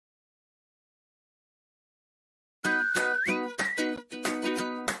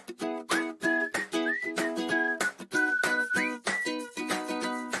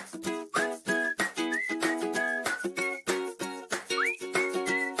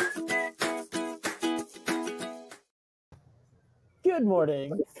Good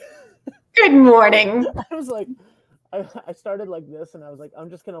morning. Good morning. I was like, I started like this, and I was like, I'm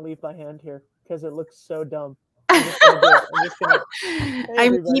just gonna leave my hand here because it looks so dumb. I'm just gonna do it. I'm just gonna. Hey,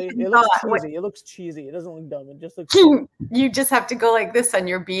 everybody. It looks cheesy. It looks cheesy. It doesn't look dumb. It just looks. You just have to go like this on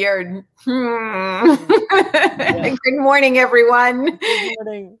your beard. Yeah. Good morning, everyone. Good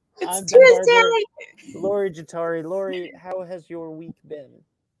morning. It's Tuesday. Lori Jatari. Lori, how has your week been?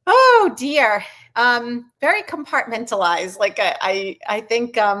 Oh dear. Very compartmentalized. Like I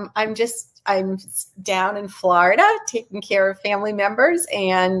think I'm down in Florida taking care of family members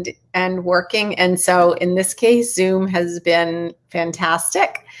and working. And so in this case, Zoom has been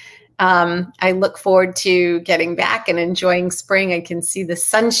fantastic. I look forward to getting back and enjoying spring. I can see the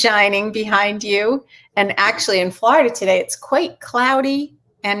sun shining behind you. And actually in Florida today, it's quite cloudy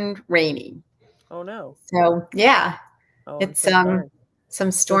and rainy. Oh no. So yeah, it's some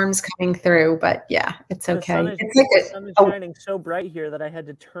storms coming through, but yeah, it's okay. The sun is shining so bright here that I had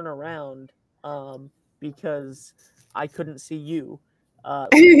to turn around because I couldn't see you from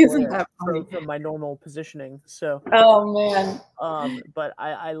my normal positioning. So oh man. But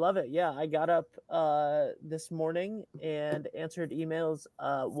I love it. Yeah, I got up this morning and answered emails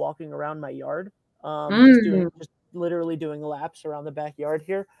walking around my yard. Just literally doing laps around the backyard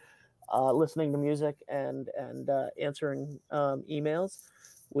here. Listening to music and answering emails,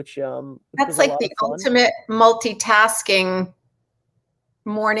 which that's like the ultimate multitasking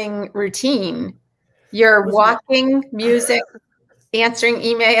morning routine. You're walking, music, answering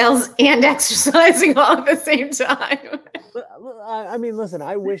emails, and exercising all at the same time. I mean, listen,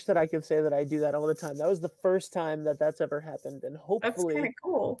 I wish that I could say that I do that all the time. That was the first time that's ever happened, and hopefully, that's kind of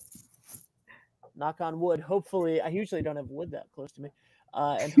cool. Knock on wood. Hopefully, I usually don't have wood that close to me.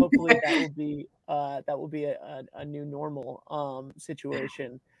 And hopefully that will be a new normal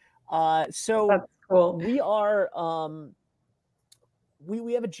situation. So that's cool. We are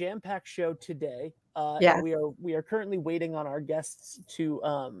we have a jam-packed show today. Yeah. And we are currently waiting on our guests to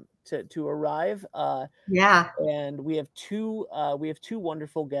arrive. Yeah. And we have two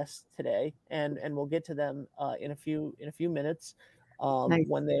wonderful guests today, and we'll get to them in a few minutes. Nice.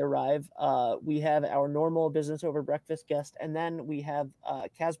 When they arrive, we have our normal business over breakfast guest, and then we have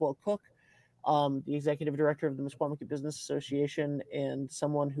Caswell Cook, the executive director of the Misquamicut Business Association, and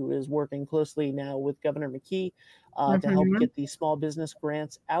someone who is working closely now with Governor McKee to help get the small business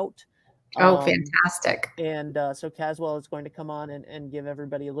grants out. Oh, fantastic. And so Caswell is going to come on and give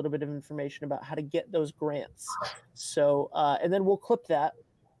everybody a little bit of information about how to get those grants. So, and then we'll clip that.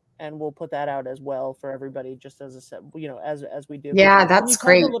 And we'll put that out as well for everybody, just as as we do. Yeah, that's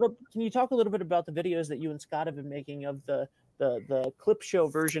great. Can you talk a little bit about the videos that you and Scott have been making of the clip show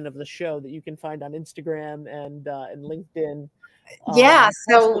version of the show that you can find on Instagram and LinkedIn? Yeah,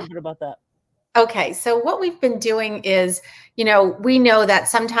 so a little bit about that. Okay, so what we've been doing is, we know that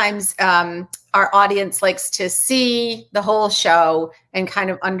sometimes our audience likes to see the whole show and kind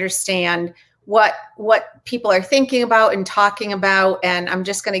of understand what people are thinking about and talking about. And I'm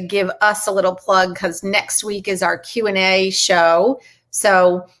just going to give us a little plug because next week is our Q&A show.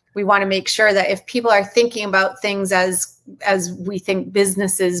 So we want to make sure that if people are thinking about things as we think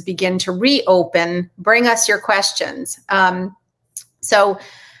businesses begin to reopen, bring us your questions. But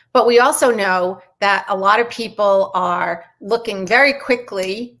we also know that a lot of people are looking very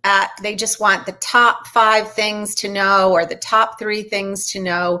quickly they just want the top 5 things to know or the top 3 things to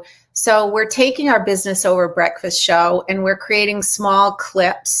know. So we're taking our Business Over Breakfast show and we're creating small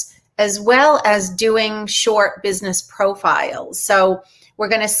clips as well as doing short business profiles. So we're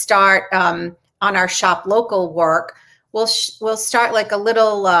going to start on our Shop Local work. We'll start like a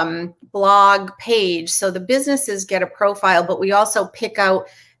little blog page. So the businesses get a profile, but we also pick out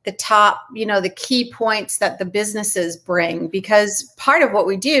the top, the key points that the businesses bring, because part of what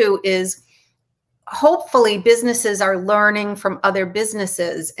we do is hopefully businesses are learning from other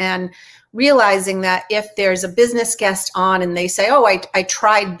businesses and realizing that if there's a business guest on and they say, oh, I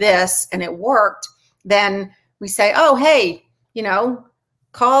tried this and it worked, then we say, oh, hey,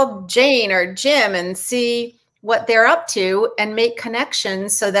 call Jane or Jim and see what they're up to and make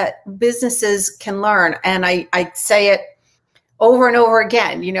connections so that businesses can learn. And I say it over and over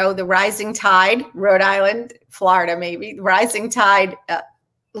again, the rising tide, Rhode Island, Florida, maybe, the rising tide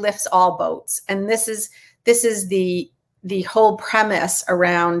lifts all boats. And this is the whole premise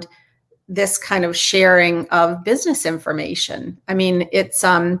around this kind of sharing of business information. I mean, it's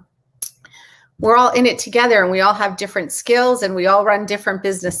we're all in it together and we all have different skills and we all run different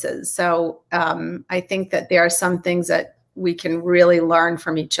businesses. So I think that there are some things that we can really learn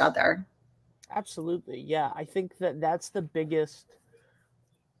from each other. Absolutely. Yeah. I think that that's the biggest,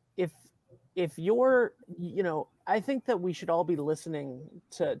 if you're, I think that we should all be listening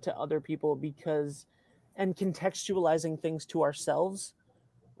to other people and contextualizing things to ourselves,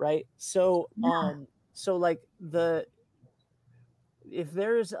 right? So, so like if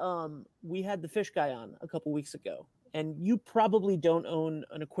there's we had the fish guy on a couple weeks ago, and you probably don't own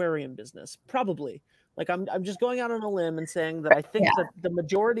an aquarium business, probably. Like I'm just going out on a limb and saying that I think Yeah. that the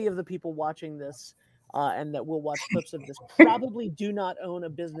majority of the people watching this and that will watch clips of this probably do not own a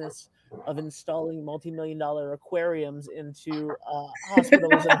business of installing multi-million-dollar aquariums into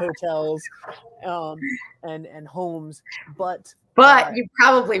hospitals and hotels and homes, but you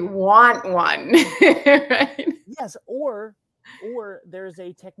probably want one. Right? yes, or there's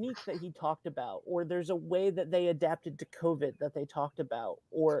a technique that he talked about, or there's a way that they adapted to COVID that they talked about,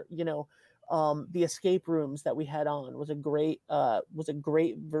 or the escape rooms that we had on was a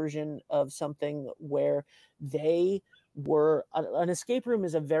great version of something where they were an escape room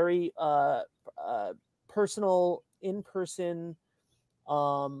is a very personal, in-person,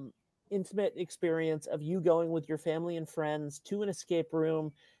 intimate experience of you going with your family and friends to an escape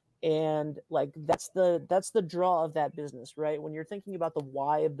room. And like that's the draw of that business, right? When you're thinking about the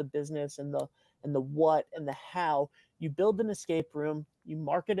why of the business and the what and the how, you build an escape room, you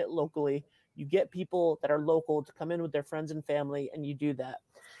market it locally, you get people that are local to come in with their friends and family, and you do that.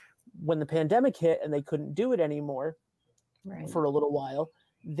 When the pandemic hit and they couldn't do it anymore, Right. for a little while,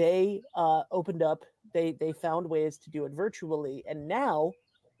 they opened up, they found ways to do it virtually. And now,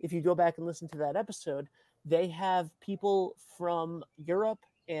 if you go back and listen to that episode, they have people from Europe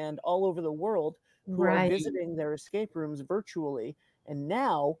and all over the world who are visiting their escape rooms virtually. And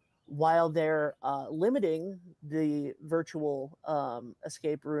now, while they're limiting the virtual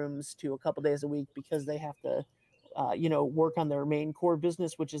escape rooms to a couple days a week because they have to work on their main core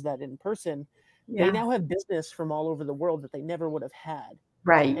business, which is that in person, they now have business from all over the world that they never would have had.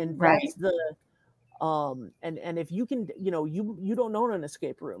 Right. And right. that's the and if you can, you don't own an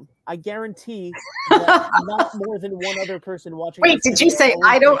escape room, I guarantee that not more than one other person watching. Wait, did you say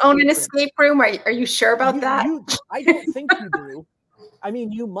I don't own an escape room? Are you sure about that? I don't think you do. I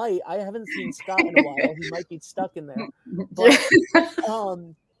mean, you might. I haven't seen Scott in a while. He might be stuck in there. But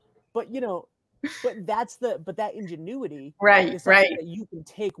but that ingenuity is something that you can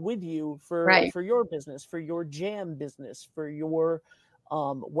take with you for your business, for your jam business, for your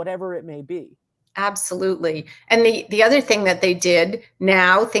whatever it may be. Absolutely. And the other thing that they did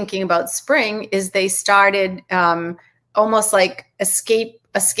now, thinking about spring, is they started almost like escape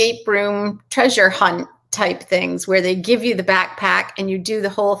room treasure hunt type things, where they give you the backpack and you do the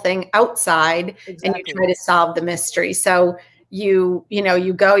whole thing outside. Exactly. And you try to solve the mystery. So you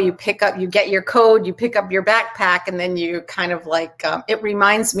go, you pick up, you get your code, you pick up your backpack, and then you kind of like, it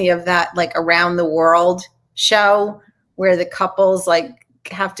reminds me of that like Around the World show where the couples like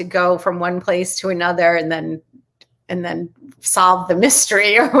have to go from one place to another and then solve the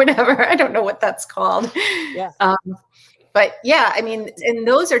mystery or whatever. I don't know what that's called. Yeah. But yeah, I mean, and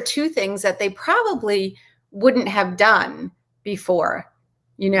those are two things that they probably wouldn't have done before,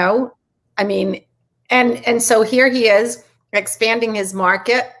 I mean, and so here he is expanding his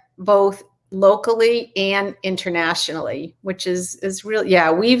market both locally and internationally, which is real.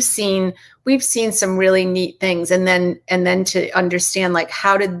 Yeah, we've seen some really neat things, and then to understand like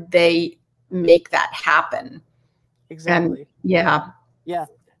how did they make that happen? Exactly. And yeah.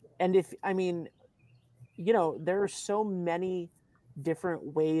 And there are so many different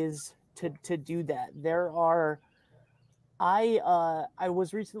ways to do that. There are. I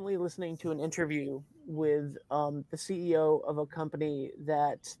was recently listening to an interview with the CEO of a company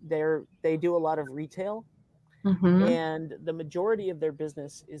that they do a lot of retail, and the majority of their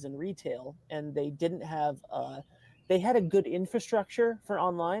business is in retail, and they didn't have they had a good infrastructure for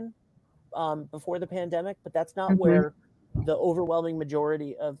online before the pandemic, but that's not where the overwhelming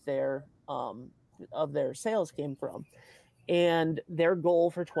majority of their sales came from. And their goal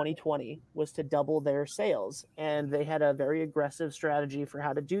for 2020 was to double their sales. And they had a very aggressive strategy for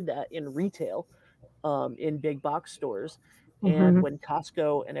how to do that in retail, in big box stores. And when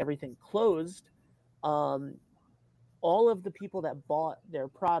Costco and everything closed, all of the people that bought their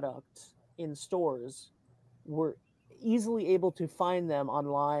product in stores were easily able to find them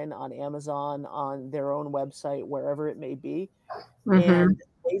online, on Amazon, on their own website, wherever it may be. And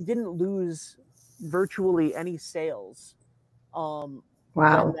they didn't lose virtually any sales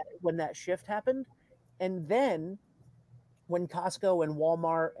when that shift happened. And then when Costco and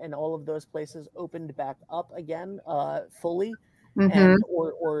Walmart and all of those places opened back up again fully, and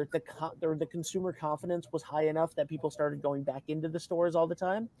or the consumer confidence was high enough that people started going back into the stores all the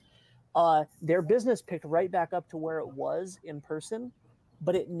time, their business picked right back up to where it was in person.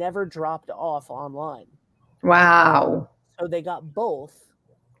 but it never dropped off online. Wow. So they got both.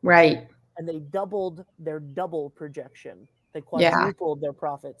 Right. And they doubled their double projection. They Yeah. quadrupled their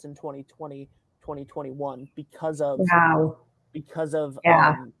profits in 2020, 2021 because of Wow. because of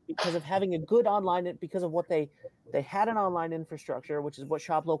Yeah. having a good online, because of what they had an online infrastructure, which is what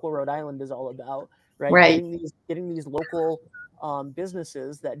Shop Local Rhode Island is all about, right? Right. Getting these local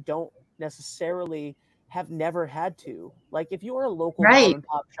businesses that don't necessarily have never had to. Like if you are a local mom Right. and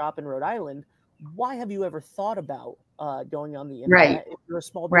pop shop in Rhode Island, why have you ever thought about going on the Right. internet? If you're a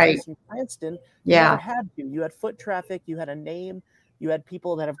small Right. business in Cranston, you Yeah. never had to. You had foot traffic, you had a name, you had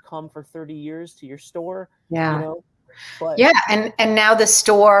people that have come for 30 years to your store, Yeah. you know. But yeah, and now the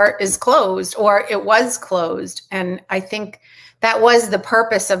store is closed, or it was closed. And I think that was the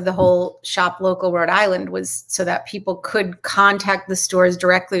purpose of the whole Shop Local Rhode Island, was so that people could contact the stores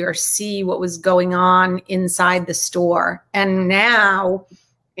directly or see what was going on inside the store. And now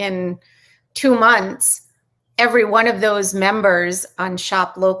in 2 months, every one of those members on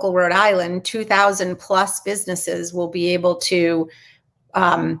Shop Local Rhode Island, 2,000 plus businesses, will be able to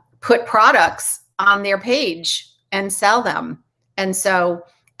put products on their page and sell them. And so,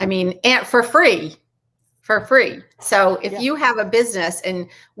 I mean, and for free. So if you have a business, and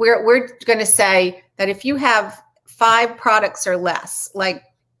we're going to say that if you have 5 products or less, like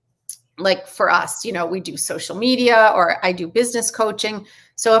for us, you know, we do social media, or I do business coaching.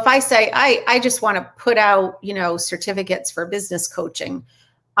 So if I say, I just want to put out, you know, certificates for business coaching,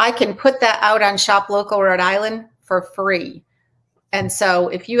 I can put that out on Shop Local Rhode Island for free. And so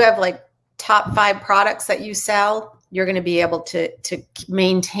if you have like top 5 products that you sell, you're going to be able to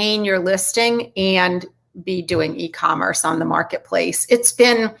maintain your listing and be doing e-commerce on the marketplace. It's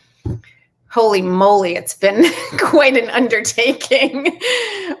been, holy moly, it's been quite an undertaking.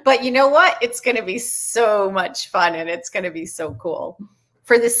 But you know what? It's going to be so much fun, and it's going to be so cool.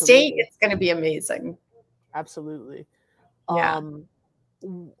 For the state, it's going to be amazing. Absolutely. Yeah.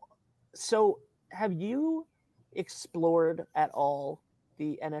 So have you explored at all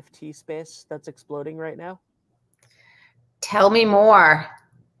the NFT space that's exploding right now? Tell me more.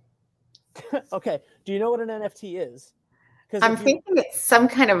 Okay. Do you know what an NFT is? Because I'm thinking it's some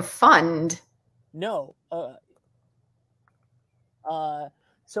kind of fund. No.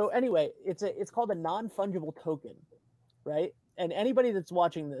 So anyway, it's called a non-fungible token, right? And anybody that's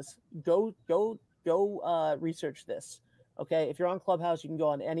watching this, go research this. Okay, if you're on Clubhouse, you can go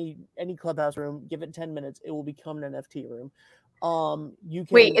on any Clubhouse room, give it 10 minutes, it will become an NFT room. You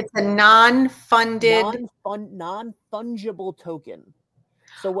can wait, it's a non-funded, non-fungible token.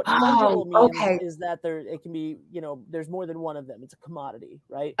 So what fungible means is that it can be, you know, there's more than one of them. It's a commodity,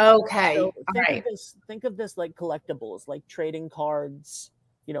 right? Okay. So think of this like collectibles, like trading cards,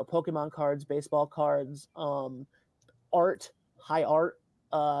 you know, Pokemon cards, baseball cards, art, high art,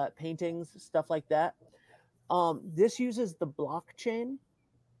 paintings, stuff like that. This uses the blockchain.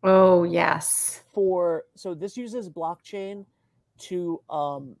 Oh, yes. So this uses blockchain to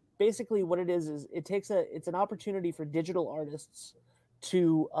basically what it is it's an opportunity for digital artists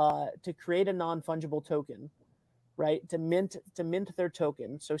to create a non-fungible token, right? To mint their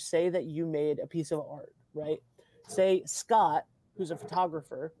token. So say that you made a piece of art, right? Say Scott, who's a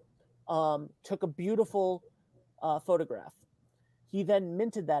photographer, took a beautiful photograph. He then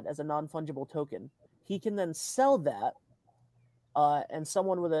minted that as a non-fungible token. He can then sell that, and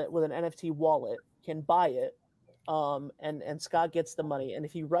someone with an NFT wallet can buy it, and Scott gets the money. And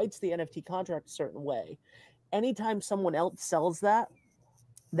if he writes the NFT contract a certain way, anytime someone else sells that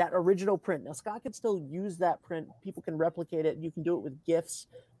original print, now Scott can still use that print. People can replicate it. You can do it with GIFs,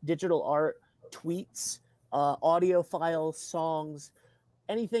 digital art, tweets, audio files, songs,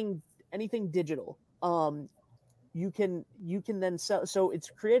 anything digital. You can then sell. So it's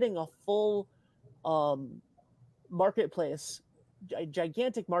creating a full marketplace, a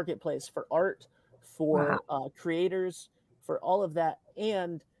gigantic marketplace for art, for creators, for all of that.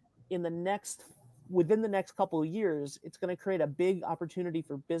 And within the next couple of years, it's going to create a big opportunity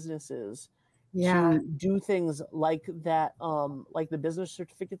for businesses to do things like that, like the business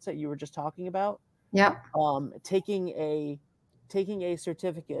certificates that you were just talking about. Yep. Taking a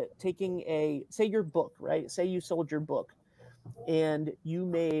certificate, say your book, right? Say you sold your book and you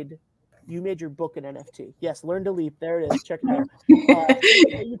made your book an NFT. Yes, Learn to Leap. There it is. Check it out.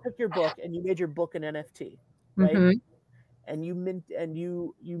 Say you took your book and you made your book an NFT, right? Mm-hmm. And you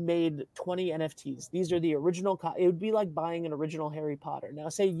made 20 NFTs. These are the original. It would be like buying an original Harry Potter. Now,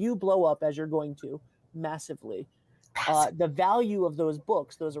 say you blow up, as you're going to, massively. The value of those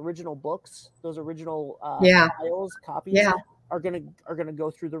books, those original files, copies, are gonna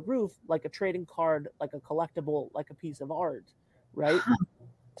go through the roof, like a trading card, like a collectible, like a piece of art. right?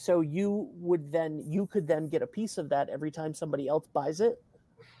 So you could then get a piece of that every time somebody else buys it.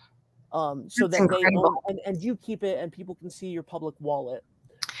 So That's that they own, incredible. and you keep it and people can see your public wallet.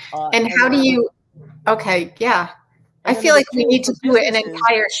 And how do you, okay, yeah. I feel like we need to do an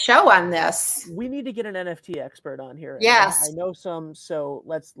entire show on this. We need to get an NFT expert on here. Yes. I know some, so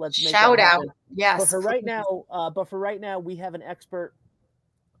let's make shout that out. happen. Yes. But for right now, we have an expert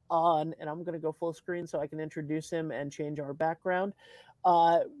on, and I'm going to go full screen so I can introduce him and change our background.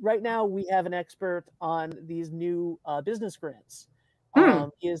 Right now, we have an expert on these new business grants.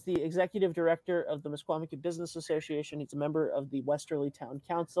 He is the executive director of the Mesquamacut Business Association. He's a member of the Westerly Town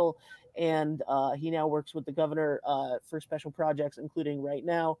Council, and he now works with the governor for special projects, including right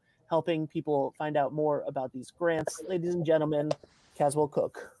now helping people find out more about these grants. Ladies and gentlemen, Caswell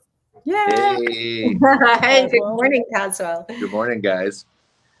Cook. Yeah. Hey. Hey, good morning, Caswell. Good morning, guys.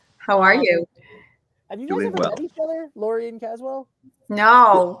 How are you? Have you guys ever met each other, Lori and Caswell?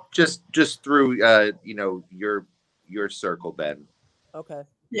 No. Just through you know, your circle, Ben. Okay.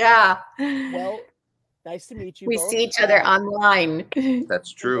 Yeah. Well, nice to meet you. We both. see each other online.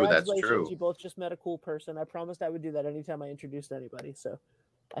 That's true. That's true. You both just met a cool person. I promised I would do that anytime I introduced anybody. So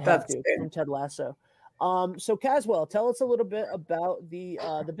I have That's to good. from Ted Lasso. So Caswell, tell us a little bit about the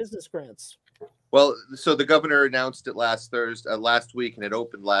business grants. Well, so the governor announced it last week, and it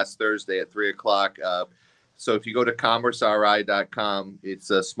opened last Thursday at 3:00. So if you go to commerceri.com, it's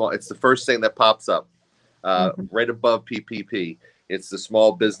the first thing that pops up right above PPP. It's the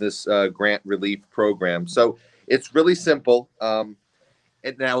Small Business Grant Relief Program. So it's really simple. And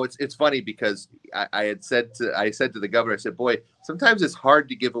now it's funny because I said to the governor, I said, boy, sometimes it's hard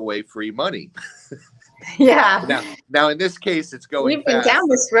to give away free money. Yeah. Now in this case, it's going We've been fast. down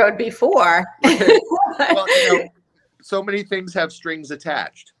this road before. Well, you know, so many things have strings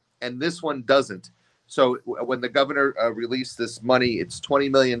attached, and this one doesn't. So when the governor released this money, it's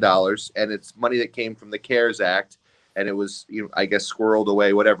 $20 million, and it's money that came from the CARES Act, and it was, you know, I guess, squirreled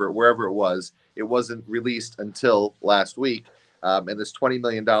away, wherever it was. It wasn't released until last week, and this $20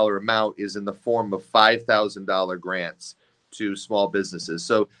 million amount is in the form of $5,000 grants to small businesses.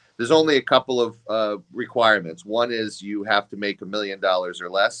 So there's only a couple of requirements. One is you have to make $1 million or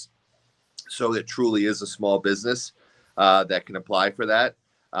less. So it truly is a small business that can apply for that.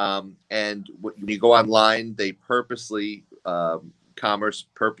 And when you go online, they Commerce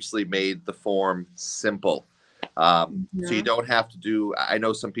purposely made the form simple. So you don't have to do, I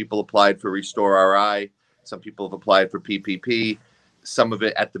know some people applied for Restore RI. Some people have applied for PPP. Some of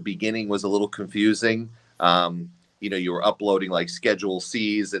it at the beginning was a little confusing. You know, you were uploading like Schedule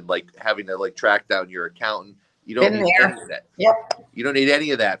C's and like having to like track down your accountant. You don't need any of that. Yep. You don't need any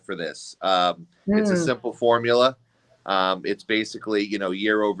of that for this. It's a simple formula. It's basically, you know,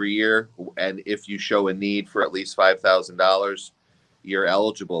 year over year. And if you show a need for at least $5,000, you're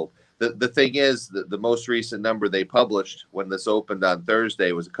eligible. The thing is that the most recent number they published when this opened on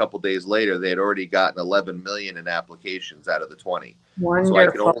Thursday was a couple days later. They had already gotten 11 million in applications out of the 20. Wonderful. So I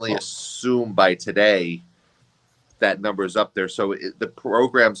can only assume by today that number is up there. So the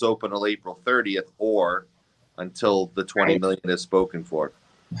program's open until April 30th or until the 20 million is spoken for.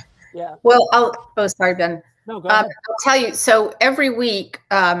 Yeah. Well, sorry, Ben. No, go ahead. I'll tell you. So every week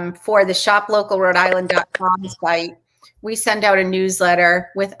for the shoplocalrhodeisland.com site, we send out a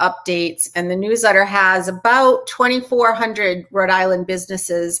newsletter with updates, and the newsletter has about 2,400 Rhode Island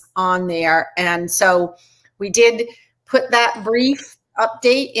businesses on there. And so we did put that brief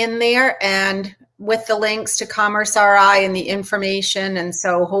update in there, and with the links to Commerce RI and the information. And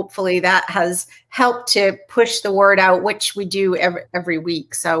so hopefully that has helped to push the word out, which we do every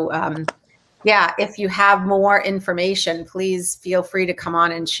week. So yeah, if you have more information, please feel free to come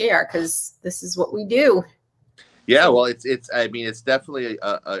on and share, because this is what we do. Yeah, well, I mean, it's definitely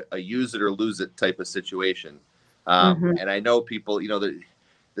a use it or lose it type of situation. And I know people, you know,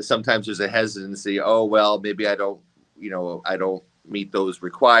 that sometimes there's a hesitancy. Oh, well, maybe I don't meet those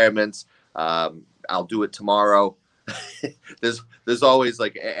requirements. I'll do it tomorrow. There's always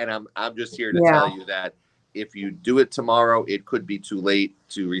like, and I'm just here to tell you that if you do it tomorrow, it could be too late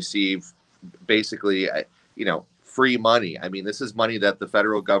to receive basically, you know, free money. I mean, this is money that the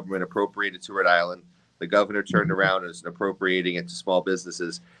federal government appropriated to Rhode Island. The governor turned around and is appropriating it to small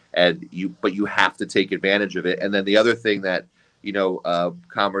businesses, but you have to take advantage of it. And then the other thing that, you know,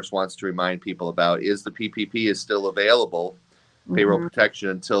 Commerce wants to remind people about is the PPP is still available, payroll protection,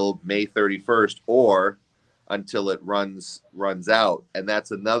 until May 31st or until it runs out. And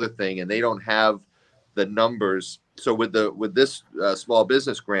that's another thing. And they don't have the numbers. So with this small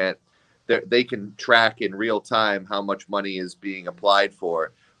business grant, they can track in real time how much money is being applied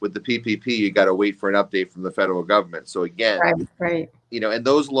for. with the PPP, you got to wait for an update from the federal government. So again, right. And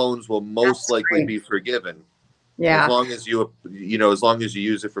those loans will most likely be forgiven. Yeah. As long as as long as you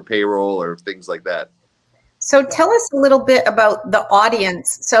use it for payroll or things like that. So tell us a little bit about the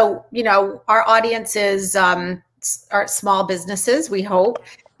audience. So, our audience is are small businesses, we hope.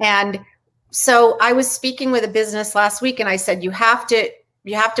 And so I was speaking with a business last week and I said, you have to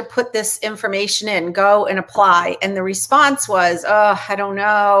put this information in, go and apply. And the response was, oh, I don't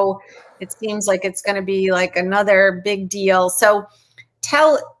know. It seems like it's going to be like another big deal. So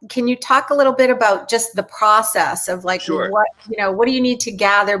can you talk a little bit about just the process of like, Sure. what do you need to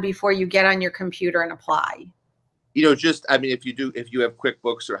gather before you get on your computer and apply? If you have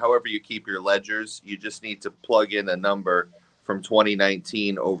QuickBooks or however you keep your ledgers, you just need to plug in a number from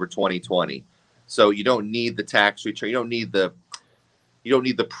 2019 over 2020. So you don't need the tax return. You don't need the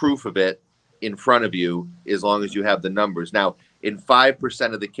proof of it in front of you as long as you have the numbers. Now, in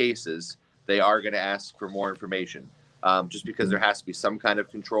 5% of the cases, they are going to ask for more information. Just because there has to be some kind of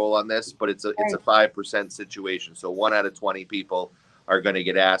control on this, but it's a 5% situation. So 1 out of 20 people are going to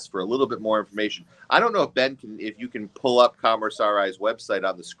get asked for a little bit more information. I don't know if you can pull up Commerce RI's website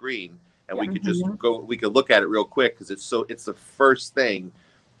on the screen, and we could just we could look at it real quick because it's the first thing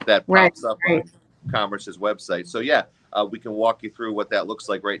that pops up on Commerce's website. So we can walk you through what that looks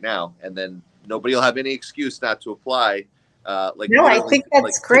like right now, and then nobody will have any excuse not to apply. I think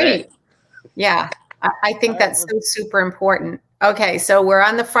that's great. Yeah. I think that's so super important. Okay, so we're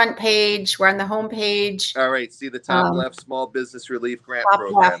on the front page. We're on the home page. All right, see the top left, Small Business Relief Grant top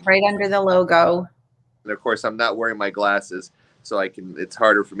Program. Left, right under the logo. And of course, I'm not wearing my glasses, so it's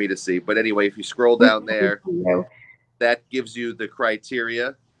harder for me to see. But anyway, if you scroll down there, that gives you the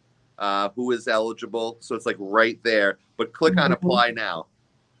criteria, who is eligible. So it's like right there. But click on Apply Now.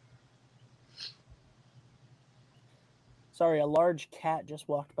 Sorry, a large cat just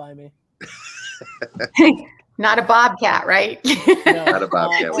walked by me. Not a bobcat, right? No, not a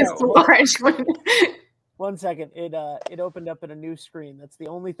bobcat. Just a large one. 1 second. It opened up in a new screen. That's the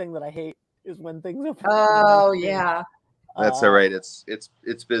only thing that I hate is when things open. Oh yeah. That's all right. It's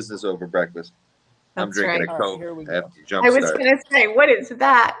business over breakfast. I'm drinking a Coke. I was going to say, what is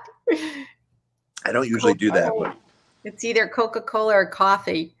that? I don't usually do that, but it's either Coca-Cola or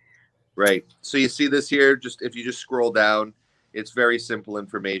coffee. Right. So you see this here. If you just scroll down, it's very simple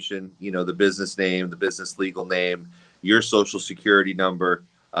information. The business name, the business legal name, your social security number.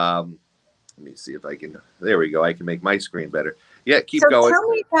 Let me see if I can. There we go. I can make my screen better. Yeah, keep going.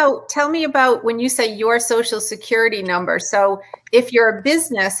 Tell me about when you say your social security number. So if you're a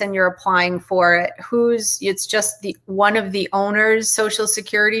business and you're applying for it, it's just one of the owner's social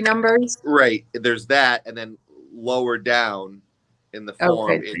security numbers? Right. There's that, and then lower down in the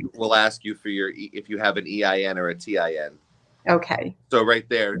form, it will ask you for if you have an EIN or a TIN. Okay. So right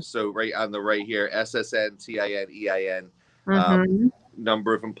there. So right on the right here, SSN, TIN, EIN,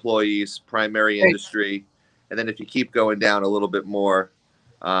 number of employees, primary industry. And then if you keep going down a little bit more,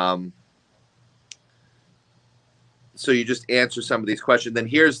 so you just answer some of these questions. Then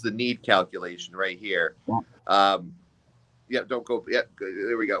here's the need calculation right here. Don't go. Yeah,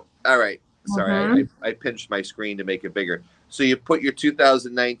 there we go. All right. Sorry, I pinched my screen to make it bigger. So you put your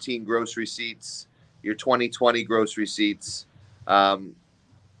 2019 gross receipts, your 2020 gross receipts, and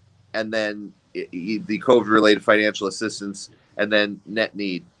then the COVID-related financial assistance, and then net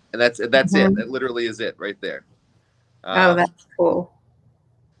need. And that's it. That literally is it right there. Oh, that's cool.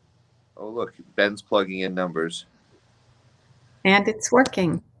 Oh, look, Ben's plugging in numbers. And it's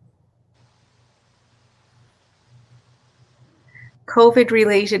working.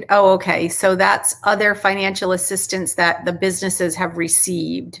 COVID-related. Oh, okay. So that's other financial assistance that the businesses have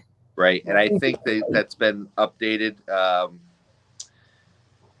received. Right. And I think that's been updated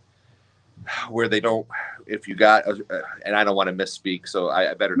where they don't, if you got, and I don't want to misspeak, so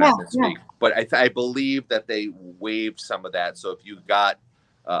I better not misspeak, but I believe that they waived some of that. So if you got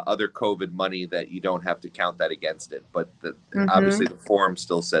other COVID money, that you don't have to count that against it. But obviously the form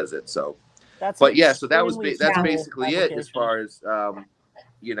still says it. So, so that's basically it as far as,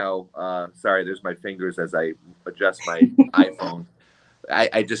 sorry, there's my fingers as I adjust my iPhone.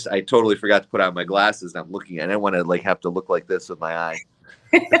 I totally forgot to put on my glasses and I'm looking at it. I don't want to have to look like this with my eye.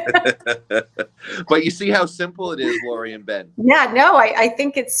 But you see how simple it is, Lori and Ben. Yeah, no, I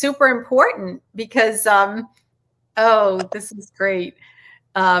think it's super important because, this is great.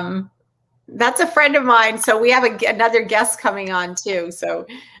 That's a friend of mine. So we have another guest coming on too. So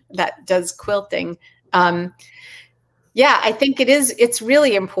that does quilting. Yeah, I think it's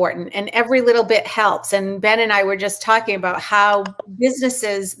really important and every little bit helps. And Ben and I were just talking about how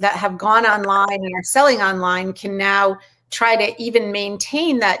businesses that have gone online and are selling online can now try to even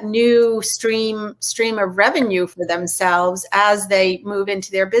maintain that new stream of revenue for themselves as they move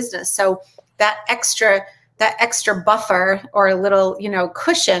into their business. So that extra buffer, or a little, you know,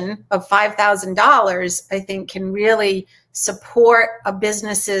 cushion of $5,000, I think can really support a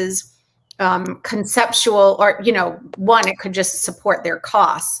business's conceptual, or, you know, one, it could just support their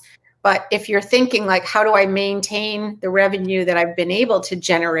costs. But if you're thinking like, how do I maintain the revenue that I've been able to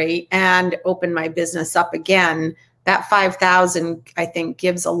generate and open my business up again, that 5,000, I think,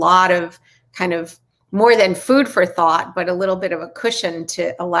 gives a lot of kind of more than food for thought, but a little bit of a cushion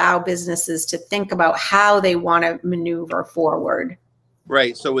to allow businesses to think about how they want to maneuver forward.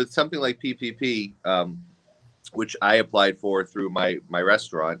 Right. So with something like PPP, which I applied for through my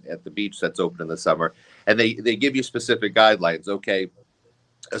restaurant at the beach that's open in the summer, and they give you specific guidelines. Okay,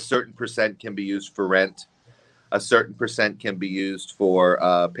 a certain percent can be used for rent, a certain percent can be used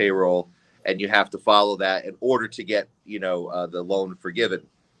for payroll, and you have to follow that in order to get, you know, the loan forgiven.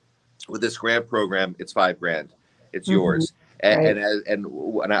 With this grant program, it's $5,000. It's yours. Right. And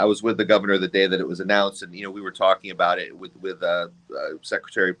when I was with the governor the day that it was announced, and, you know, we were talking about it with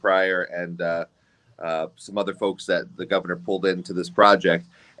Secretary Pryor and some other folks that the governor pulled into this project.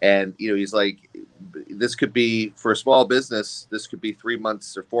 And, you know, he's like, this could be, for a small business, this could be 3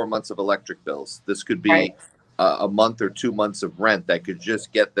 months or 4 months of electric bills. This could be a month or 2 months of rent that could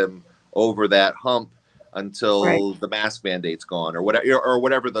just get them over that hump until the mask mandate's gone, or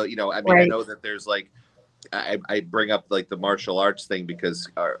whatever the, you know, I mean, I know that there's like, I bring up like the martial arts thing because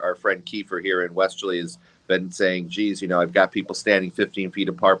our friend Kiefer here in Westerly has been saying, geez, you know, I've got people standing 15 feet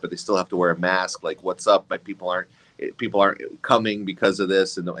apart, but they still have to wear a mask. Like, what's up? But people aren't coming because of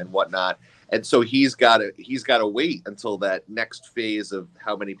this and whatnot. And so he's got to wait until that next phase of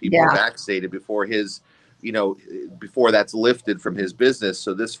how many people are vaccinated before his, you know, before that's lifted from his business.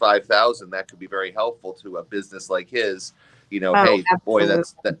 So this 5,000, that could be very helpful to a business like his, you know, hey, boy,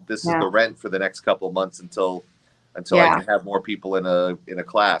 this is the rent for the next couple of months until I can have more people in a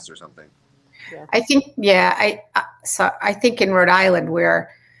class or something. Yeah. I think, I think in Rhode Island, where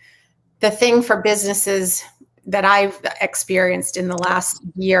the thing for businesses that I've experienced in the last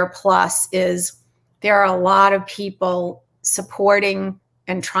year plus is there are a lot of people supporting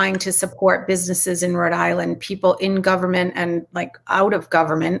and trying to support businesses in Rhode Island, people in government and like out of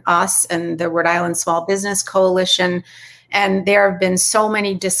government, us and the Rhode Island Small Business Coalition. And there have been so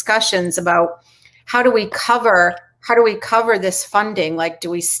many discussions about how do we cover this funding? Like, do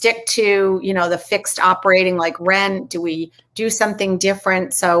we stick to, you know, the fixed operating like rent? Do we do something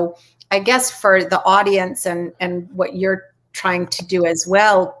different? So I guess for the audience and what you're trying to do as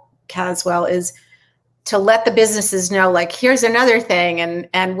well, Caswell, is to let the businesses know, like, here's another thing,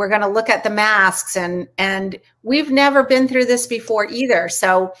 and we're going to look at the masks, and we've never been through this before either.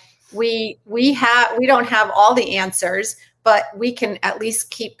 So we don't have all the answers, but we can at least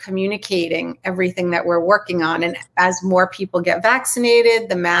keep communicating everything that we're working on. And as more people get vaccinated,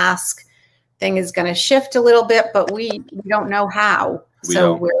 the mask thing is going to shift a little bit, but we don't know how.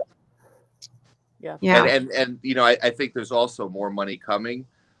 And you know, I think there's also more money coming.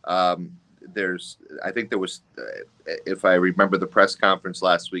 I think there was, if I remember the press conference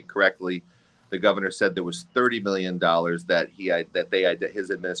last week correctly, the governor said there was $30 million that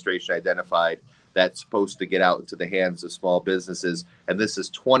his administration identified that's supposed to get out into the hands of small businesses, and this is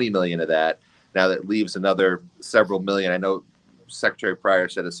 20 million of that. Now that leaves another several million. I know Secretary Pryor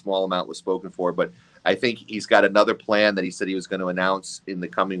said a small amount was spoken for, but I think he's got another plan that he said he was going to announce in the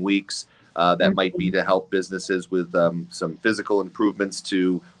coming weeks. That might be to help businesses with some physical improvements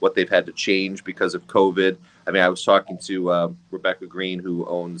to what they've had to change because of COVID. I mean, I was talking to Rebecca Green, who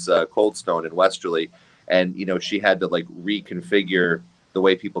owns Cold Stone in Westerly, and, you know, she had to like reconfigure the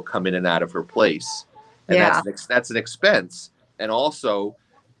way people come in and out of her place. And that's an expense. And also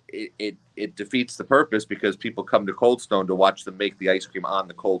it defeats the purpose because people come to Cold Stone to watch them make the ice cream on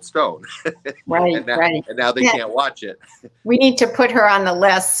the Cold Stone. And now they can't watch it. We need to put her on the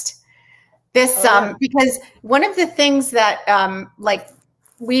list. Because one of the things that like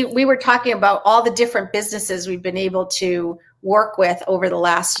we were talking about all the different businesses we've been able to work with over the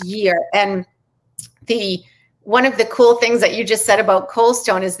last year. And one of the cool things that you just said about Cold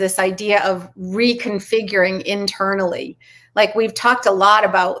Stone is this idea of reconfiguring internally. Like, we've talked a lot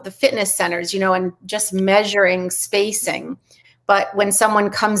about the fitness centers, you know, and just measuring spacing. But when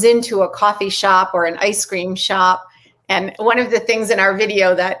someone comes into a coffee shop or an ice cream shop, and one of the things in our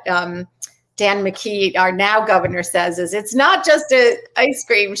video that Dan McKee, our now governor, says is it's not just an ice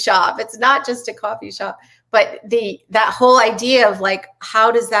cream shop. It's not just a coffee shop. But that whole idea of like,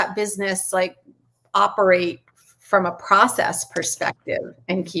 how does that business like operate from a process perspective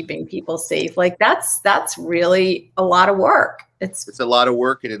and keeping people safe. Like that's really a lot of work. It's a lot of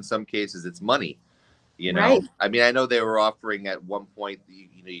work, and in some cases it's money. You know, right. I mean, I know they were offering at one point,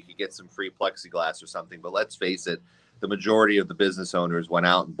 you know, you could get some free plexiglass or something, but let's face it, the majority of the business owners went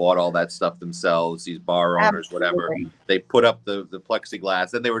out and bought all that stuff themselves. These bar owners, Absolutely. whatever, they put up the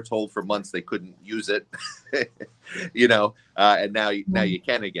plexiglass, and they were told for months they couldn't use it, you know, and now you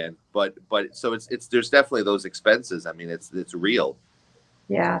can again. But so it's there's definitely those expenses. I mean, it's real.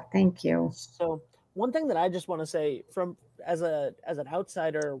 Yeah, thank you. So one thing that I just want to say from as an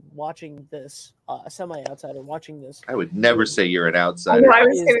outsider watching this, a semi-outsider watching this, I would never say you're an outsider. I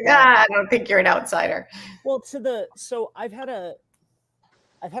was saying, I don't think you're an outsider. Well, so I've had a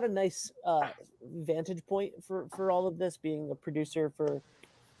nice vantage point for all of this, being a producer for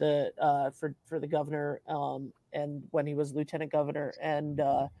the governor, and when he was lieutenant governor, and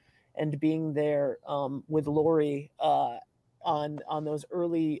being there with Lori on those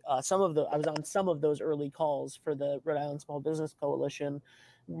early I was on some of those early calls for the Rhode Island Small Business Coalition.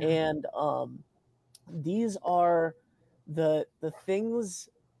 Yeah. And these are the things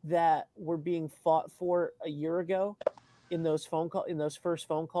that were being fought for a year ago in those first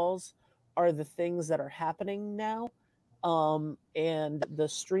phone calls are the things that are happening now. And the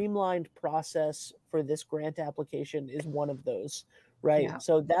streamlined process for this grant application is one of those, right? Yeah.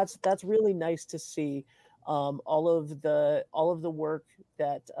 So that's really nice to see. All of the work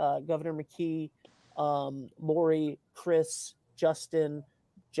that Governor McKee, Lori, Chris, Justin,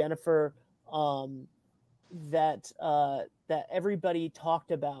 Jennifer, that everybody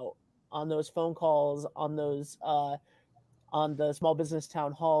talked about on those phone calls, on the small business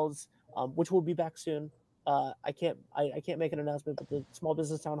town halls, which will be back soon. I can't make an announcement, but the small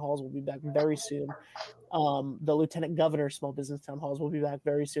business town halls will be back very soon. The Lieutenant Governor's small business town halls will be back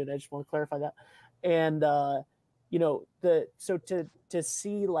very soon. I just want to clarify that. And you know, so to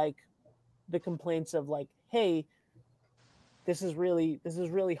see like the complaints of like, hey, this is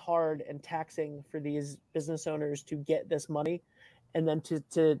really hard and taxing for these business owners to get this money, and then to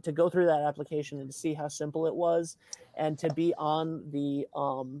go through that application and to see how simple it was, and to be on the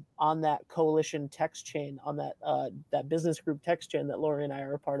on that coalition text chain, on that business group text chain that Lori and I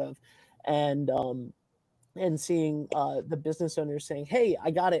are a part of, and seeing the business owners saying, hey, I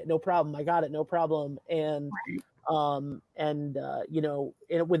got it, no problem. I got it, no problem. And you know,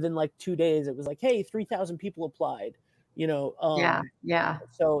 within like 2 days, it was like, hey, 3,000 people applied, you know. Yeah.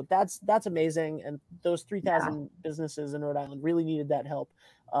 So that's amazing. And those 3,000 businesses in Rhode Island really needed that help.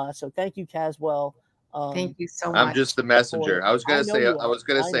 So thank you, Caswell. Thank you so much. I'm just the messenger. I was gonna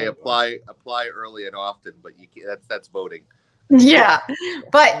say apply early and often, but you can't, that's voting. Yeah,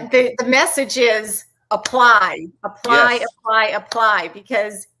 but the message is apply,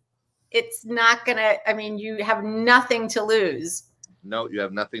 because it's not gonna, I mean, you have nothing to lose. No, you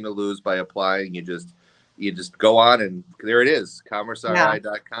have nothing to lose by applying. You just go on, and there it is,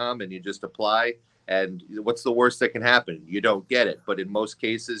 commerceri.com, and you just apply. And what's the worst that can happen? You don't get it. But in most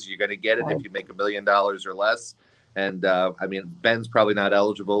cases, you're going to get it if you make $1 million or less. And I mean, Ben's probably not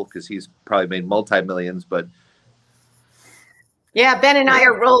eligible because he's probably made multi-millions, but yeah, Ben and I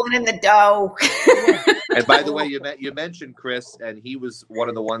are rolling in the dough. And by the way, you mentioned Chris, and he was one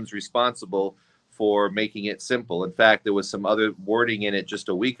of the ones responsible for making it simple. In fact, there was some other wording in it just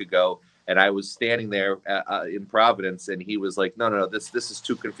a week ago, and I was standing there in Providence, and he was like, "No, this is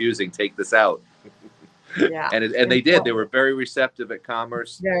too confusing. Take this out." Yeah, and they did. They were very receptive at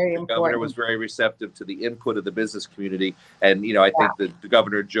Commerce. Very the governor was very receptive to the input of the business community, and you know, I think that the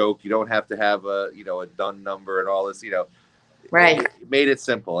governor joked, "You don't have to have a DUN number and all this." You know. Right. It made it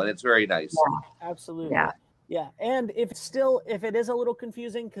simple, and it's very nice. Yeah, absolutely. Yeah. And if it is a little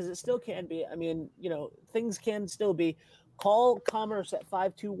confusing, because it still can be, I mean, you know, things can still be, call Commerce at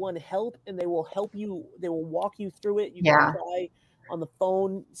 521-HELP, and they will help you. They will walk you through it. You can try on the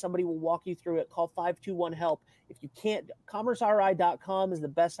phone. Somebody will walk you through it. Call 521-HELP. If you can't, commerceri.com is the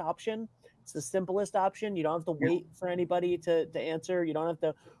best option. It's the simplest option. You don't have to wait for anybody to answer. You don't have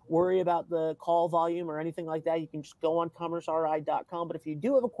to worry about the call volume or anything like that. You can just go on commerceri.com. But if you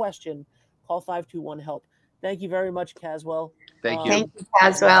do have a question, call 521-HELP. Thank you very much, Caswell. Thank you. Thank you,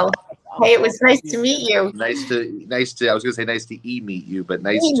 Caswell. Hey, it was nice to meet you. Nice to. I was going to say nice to meet you, but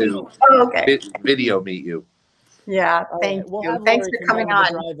nice to video meet you. Yeah, thank you. Thanks for coming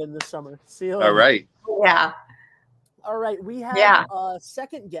on. Drive-in this summer. See you. All right. Yeah. All right, we have a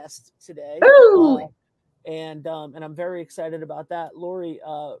second guest today, and I'm very excited about that. Lori,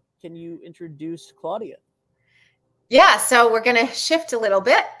 can you introduce Claudia? Yeah, so we're going to shift a little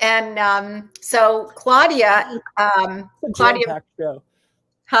bit, and so Claudia, jam-packed show.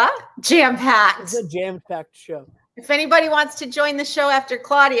 Huh? Jam-packed. It's a jam-packed show. If anybody wants to join the show after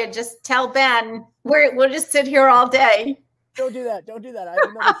Claudia, just tell Ben. We'll just sit here all day. Don't do that. Don't do that. I have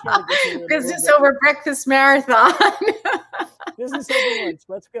another show to get to. Business over breakfast marathon. Business over lunch.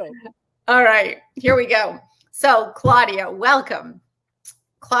 Let's go. All right, here we go. So Claudia, welcome.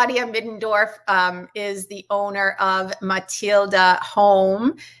 Claudia Middendorf is the owner of Matilda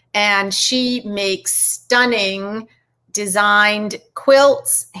Home, and she makes stunning designed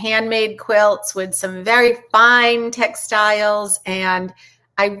quilts, handmade quilts with some very fine textiles. And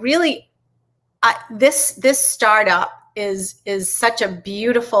this startup is such a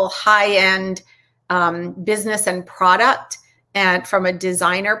beautiful high-end business and product, and from a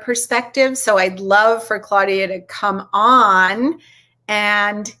designer perspective. So I'd love for Claudia to come on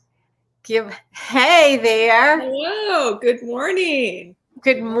and give, hey there. Hello, good morning.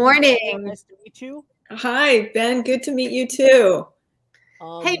 Good morning. Nice to meet you. Hi, Ben, good to meet you too.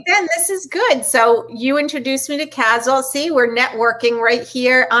 Hey, Ben, this is good. So you introduced me to Caswell. See, we're networking right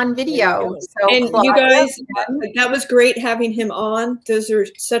here on video. So and Claudia, you guys, that was great having him on. Those are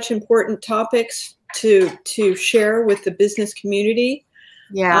such important topics to share with the business community.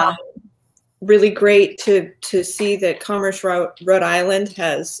 Yeah. Really great to see that Commerce Rhode Island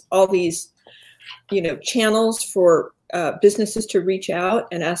has all these, channels for businesses to reach out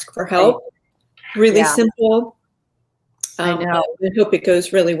and ask for help. Really simple. I know. I hope it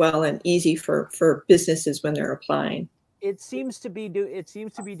goes really well and easy for businesses when they're applying. It seems to be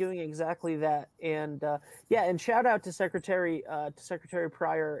doing exactly that. And and shout out to Secretary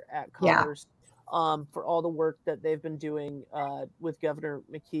Pryor at Commerce for all the work that they've been doing with Governor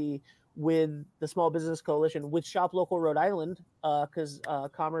McKee, with the Small Business Coalition, with Shop Local Rhode Island, because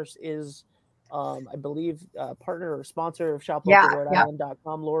Commerce is, I believe, partner or sponsor of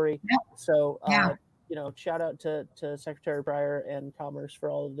ShopLocalRhodeIsland.com, Lori. Yeah. So, shout out to Secretary Pryor and Commerce for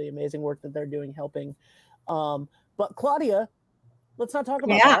all of the amazing work that they're doing helping. But Claudia, let's not talk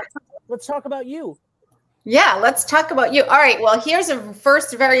about that. Let's talk about you. Yeah, let's talk about you. All right. Well, here's a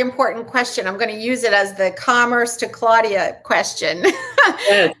first very important question. I'm going to use it as the Commerce to Claudia question.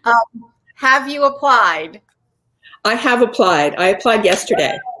 Yes. Have you applied? I have applied. I applied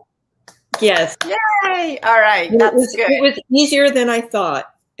yesterday. Yes. Yay. All right. That's good. It was easier than I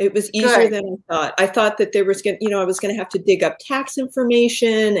thought. It was easier than I thought. I thought that there was I was going to have to dig up tax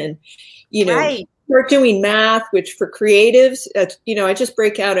information and, start doing math, which for creatives, I just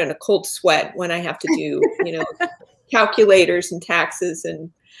break out in a cold sweat when I have to do, calculators and taxes and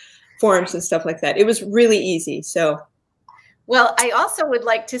forms and stuff like that. It was really easy. So. Well, I also would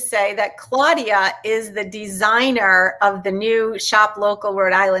like to say that Claudia is the designer of the new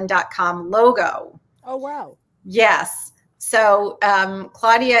ShopLocalRhodeIsland.com logo. Oh, wow. Yes. So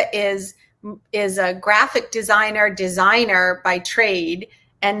Claudia is a graphic designer by trade.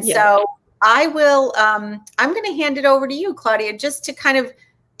 And so I will, I'm going to hand it over to you, Claudia, just to kind of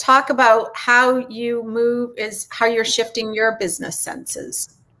talk about how you how you're shifting your business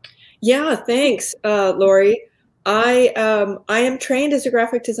senses. Yeah, thanks, Lori. I am trained as a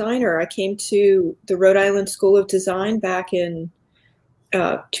graphic designer. I came to the Rhode Island School of Design back in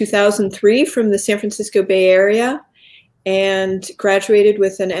 2003 from the San Francisco Bay Area, and graduated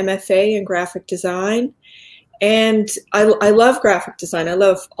with an MFA in graphic design. And I love graphic design. I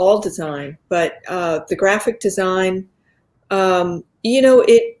love all design, but the graphic design, I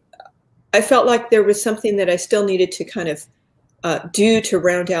felt like there was something that I still needed to kind of do to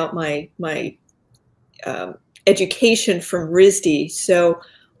round out my education from RISD. So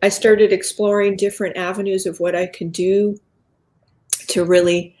I started exploring different avenues of what I could do to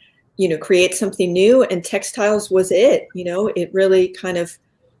really, create something new, and textiles was it. It really kind of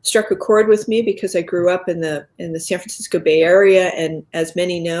struck a chord with me because I grew up in the San Francisco Bay Area, and as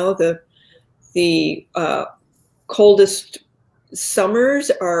many know, the coldest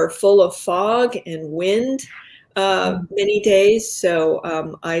summers are full of fog and wind many days. So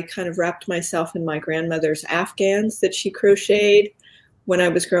I kind of wrapped myself in my grandmother's Afghans that she crocheted when I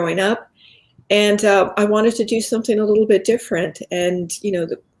was growing up, and I wanted to do something a little bit different. And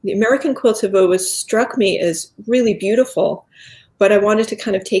the American quilts have always struck me as really beautiful, but I wanted to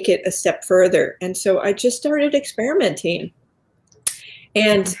kind of take it a step further. And so I just started experimenting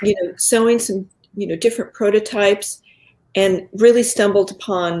and, sewing some, different prototypes, and really stumbled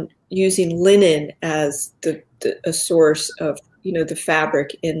upon using linen as a source of, the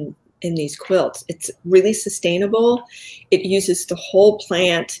fabric in these quilts. It's really sustainable. It uses the whole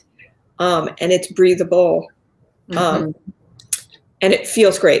plant, and it's breathable. And it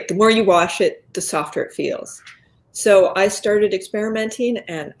feels great. The more you wash it, the softer it feels. So I started experimenting,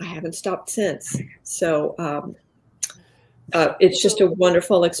 and I haven't stopped since. So it's just a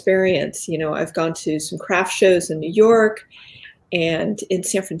wonderful experience. You know, I've gone to some craft shows in New York and in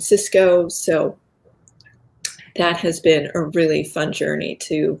San Francisco. So that has been a really fun journey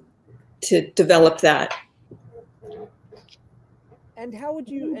to develop that. And how would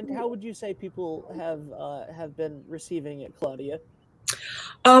you say people have been receiving it, Claudia?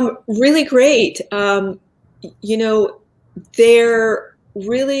 Really great. You know, they're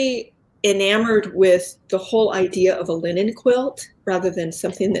really enamored with the whole idea of a linen quilt rather than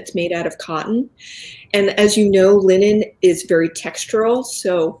something that's made out of cotton. And as you know, linen is very textural.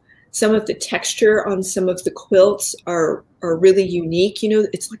 So some of the texture on some of the quilts are really unique. You know,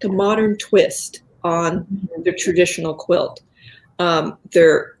 it's like a modern twist on the traditional quilt.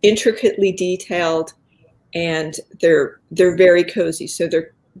 They're intricately detailed and they're very cozy. So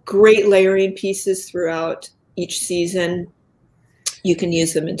they're great layering pieces throughout each season. You can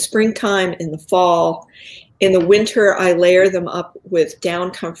use them in springtime, in the fall. In the winter, I layer them up with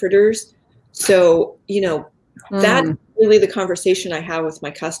down comforters. So, you know, that's really the conversation I have with my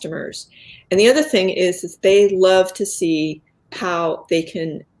customers. And the other thing is they love to see how they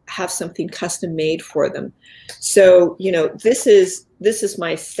can have something custom made for them. So, you know, this is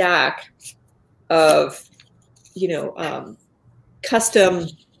my stack of, you know, custom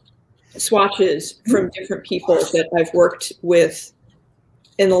swatches from different people that I've worked with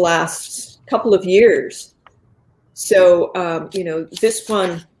in the last couple of years. So, you know, this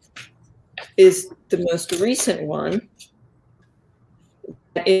one is the most recent one.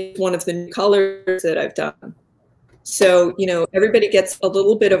 It's one of the new colors that I've done. So, you know, everybody gets a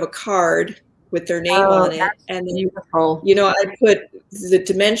little bit of a card with their name on it. And then, beautiful. You know, I put the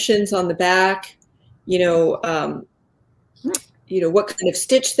dimensions on the back, you know, what kind of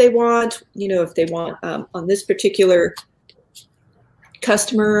stitch they want, you know, if they want, on this particular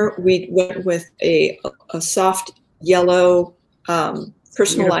customer, we went with a soft yellow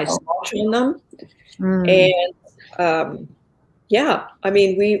personalized swatch on them. And yeah, I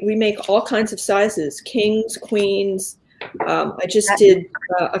mean, we make all kinds of sizes, kings, queens. I just did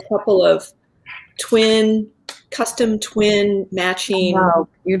a couple of custom twin matching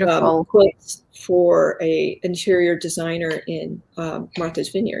beautiful quilts for a interior designer in Martha's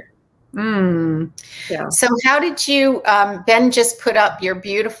Vineyard. Yeah. So how did you, Ben just put up your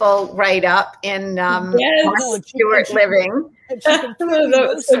beautifel write-up in Martha Stewart Living. That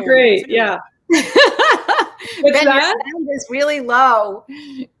was so great. Yeah. Ben, your sound is really low.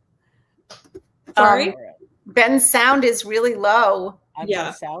 Sorry? Ben's sound is really low.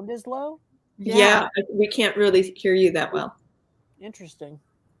 My sound is low? Yeah, we can't really hear you that well. Interesting.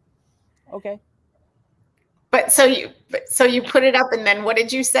 Okay. But so you put it up, and then what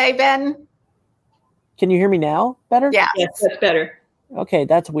did you say, Ben? Can you hear me now better? Yeah. Yes, that's better. Okay,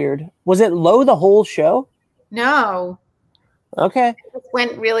 that's weird. Was it low the whole show? No. Okay. It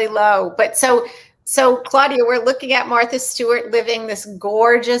went really low. But so Claudia, we're looking at Martha Stewart Living, this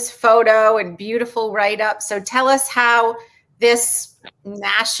gorgeous photo and beautiful write-up. So tell us how this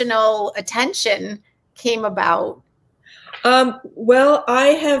national attention came about. Well, I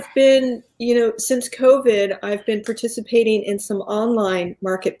have been, you know, since COVID, I've been participating in some online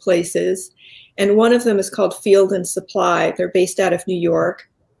marketplaces, and one of them is called Field and Supply. They're based out of New York.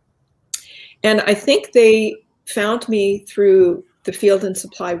 And I think they found me through the Field and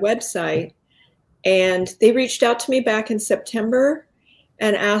Supply website, and they reached out to me back in September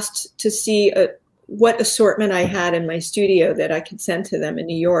and asked to see what assortment I had in my studio that I could send to them in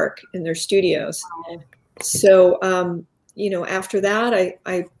New York in their studios. So, you know, after that,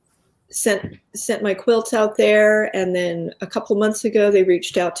 I sent my quilts out there, and then a couple months ago, they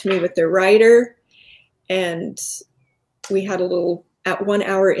reached out to me with their writer, and we had a little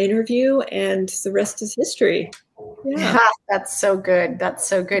 1-hour interview, and the rest is history. Yeah, that's so good. That's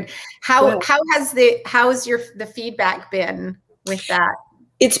so good. How has the feedback been with that?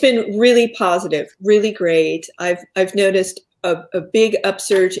 It's been really positive, really great. I've noticed a big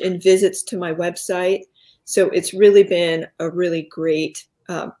upsurge in visits to my website. So it's really been a really great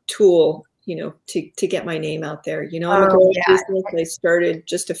tool, you know, to get my name out there. You know, I'm a girl business. I started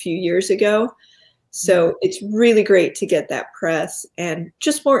just a few years ago. So it's really great to get that press and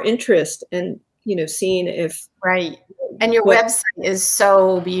just more interest and, you know, seeing if. Right. And your website is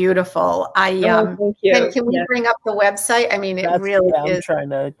so beautiful. Thank you. Can we bring up the website? I mean, it really is. I'm trying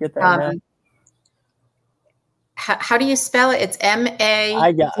to get that now. How do you spell it? It's M-A-T-H.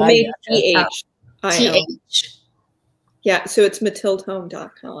 TH. Yeah, so it's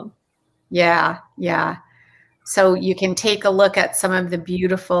matildhome.com. Yeah, yeah. So you can take a look at some of the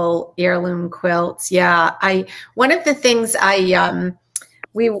beautiful heirloom quilts. Yeah, one of the things I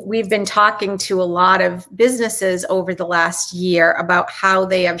we've been talking to a lot of businesses over the last year about how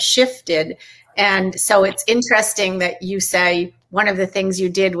they have shifted. And so it's interesting that you say one of the things you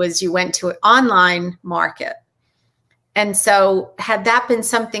did was you went to an online market. And so had that been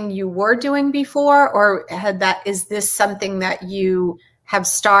something you were doing before, or is this something that you have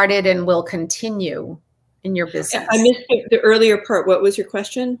started and will continue in your business? I missed the earlier part. What was your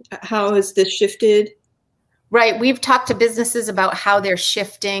question? How has this shifted? Right. We've talked to businesses about how they're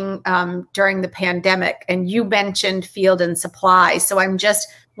shifting during the pandemic, and you mentioned Field and Supply. So I'm just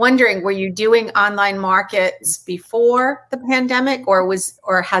wondering, were you doing online markets before the pandemic,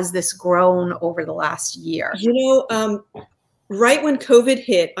 or has this grown over the last year? Right when COVID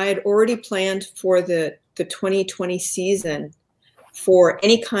hit, I had already planned for the 2020 season for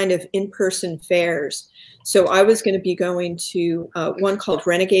any kind of in-person fairs. So I was going to be going to one called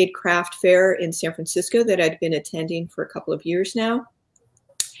Renegade Craft Fair in San Francisco that I'd been attending for a couple of years now.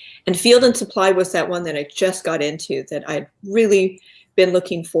 And Field and Supply was that one that I just got into, that I'd really been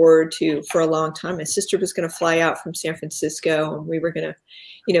looking forward to for a long time. My sister was going to fly out from San Francisco, and we were going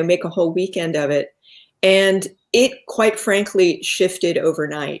to, make a whole weekend of it. And it, quite frankly, shifted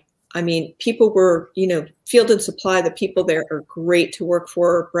overnight. I mean, people were, Field and Supply, the people there are great to work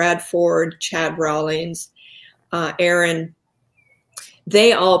for. Brad Ford, Chad Rawlings, Aaron,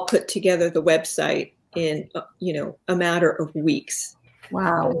 they all put together the website in, a matter of weeks.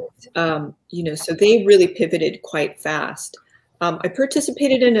 Wow. So they really pivoted quite fast. I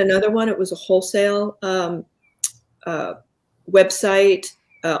participated in another one. It was a wholesale website,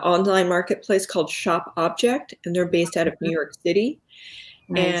 online marketplace called Shop Object, and they're based out of New York City.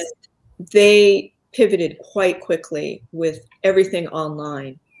 Nice. And they pivoted quite quickly with everything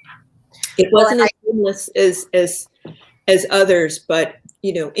online. It wasn't as seamless as others, but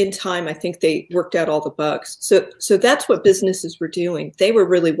in time, I think they worked out all the bugs. So that's what businesses were doing. They were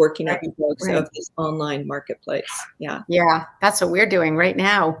really working out the bugs of this online marketplace. Yeah. Yeah. That's what we're doing right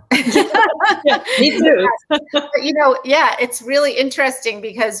now. Yeah, me too. But, it's really interesting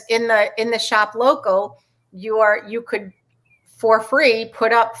because in the shop local, you could, for free,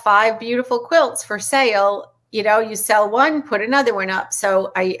 put up 5 beautiful quilts for sale. You sell one, put another one up.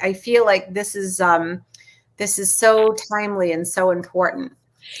 So I feel like this is so timely and so important.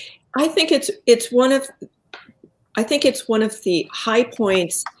 I think it's one of the high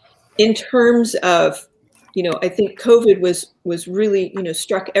points in terms of, I think COVID was really,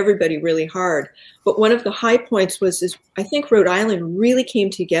 struck everybody really hard. But one of the high points was I think Rhode Island really came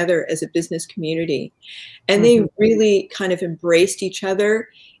together as a business community, and they really kind of embraced each other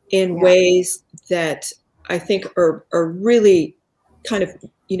in ways that I think are really kind of,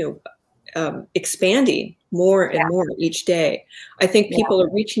 expanding more and more each day. I think people are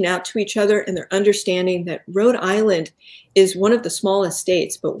reaching out to each other, and they're understanding that Rhode Island is one of the smallest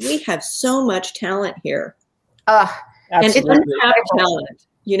states, but we have so much talent here. And it's untapped talent,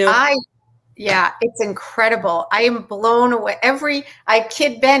 it's incredible. I am blown away. I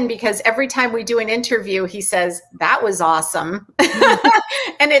kid Ben because every time we do an interview, he says, that was awesome.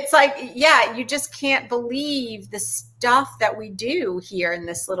 And it's like, you just can't believe the stuff that we do here in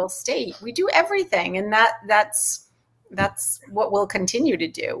this little state. We do everything. And that's what we'll continue to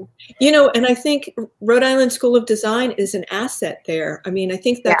do. And I think Rhode Island School of Design is an asset there. I mean, I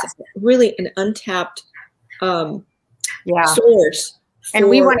think that's really an untapped source. And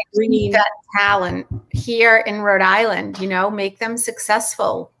we want to keep that talent here in Rhode Island, make them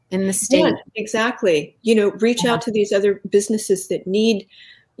successful in the state. Yeah, exactly. Reach out to these other businesses that need,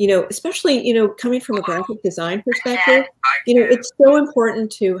 especially, coming from a graphic design perspective, it's so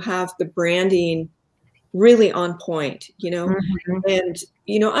important to have the branding really on point, and,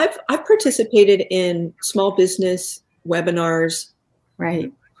 I've participated in small business webinars,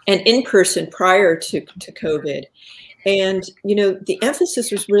 right, and in person prior to COVID. And, the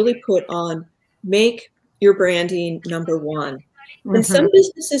emphasis was really put on make your branding number one. And some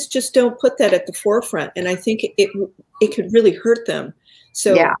businesses just don't put that at the forefront. And I think it could really hurt them.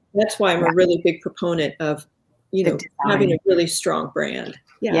 So that's why I'm a really big proponent of, having a really strong brand.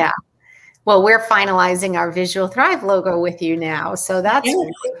 Yeah. Well, we're finalizing our Visual Thrive logo with you now. So that's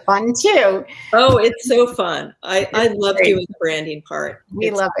really fun too. Oh, it's so fun. I love doing the branding part. We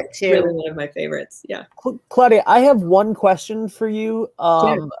love it too. Really one of my favorites. Yeah. Claudia, I have one question for you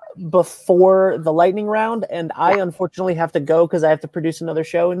before the lightning round. And I unfortunately have to go because I have to produce another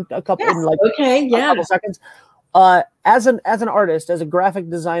show in a couple couple seconds. As an artist, as a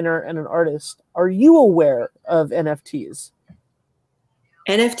graphic designer and an artist, are you aware of NFTs?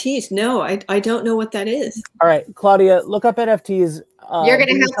 NFTs? No, I don't know what that is. All right, Claudia, look up NFTs. You're going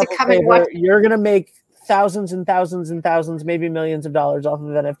to have to come and watch. You're going to make thousands and thousands and thousands, maybe millions of dollars off of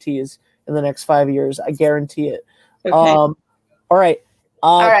NFTs in the next 5 years. I guarantee it. Okay. All right.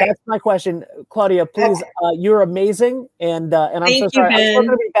 All right. That's my question, Claudia. Please, you're amazing, and I'm so sorry. I'm still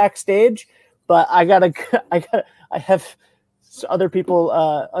gonna be backstage, but I have other people,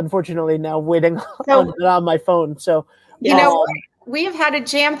 unfortunately, now waiting on my phone. So you know, we have had a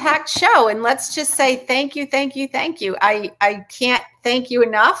jam-packed show, and let's just say thank you, thank you, thank you. I can't thank you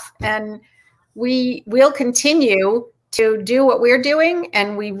enough, and we will continue to do what we're doing,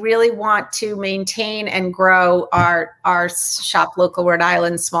 and we really want to maintain and grow our Shop Local Rhode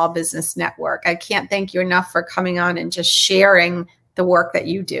Island Small Business Network. I can't thank you enough for coming on and just sharing the work that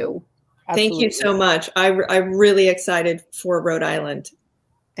you do. Absolutely. Thank you so much. I'm really excited for Rhode Island.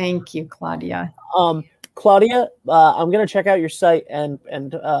 Thank you, Claudia. Claudia, I'm gonna check out your site and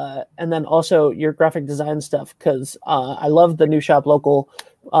then also your graphic design stuff, because I love the new Shop Local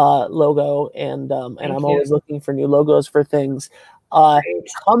logo, and I'm always looking for new logos for things.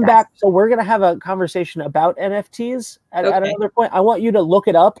 Come back. So we're gonna have a conversation about NFTs at another point. I want you to look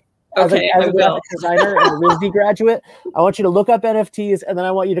it up. As a graphic designer and a RISD graduate, I want you to look up NFTs, and then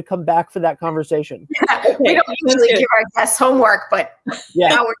I want you to come back for that conversation. Yeah, we don't usually give our guests homework, but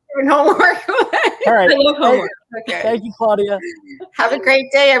now we're doing homework. All right. I love homework. Okay. Thank you, Claudia. Have a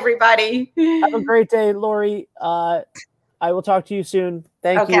great day, everybody. Have a great day, Lori. I will talk to you soon.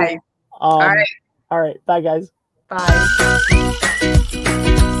 Thank you. All right. All right. Bye, guys. Bye.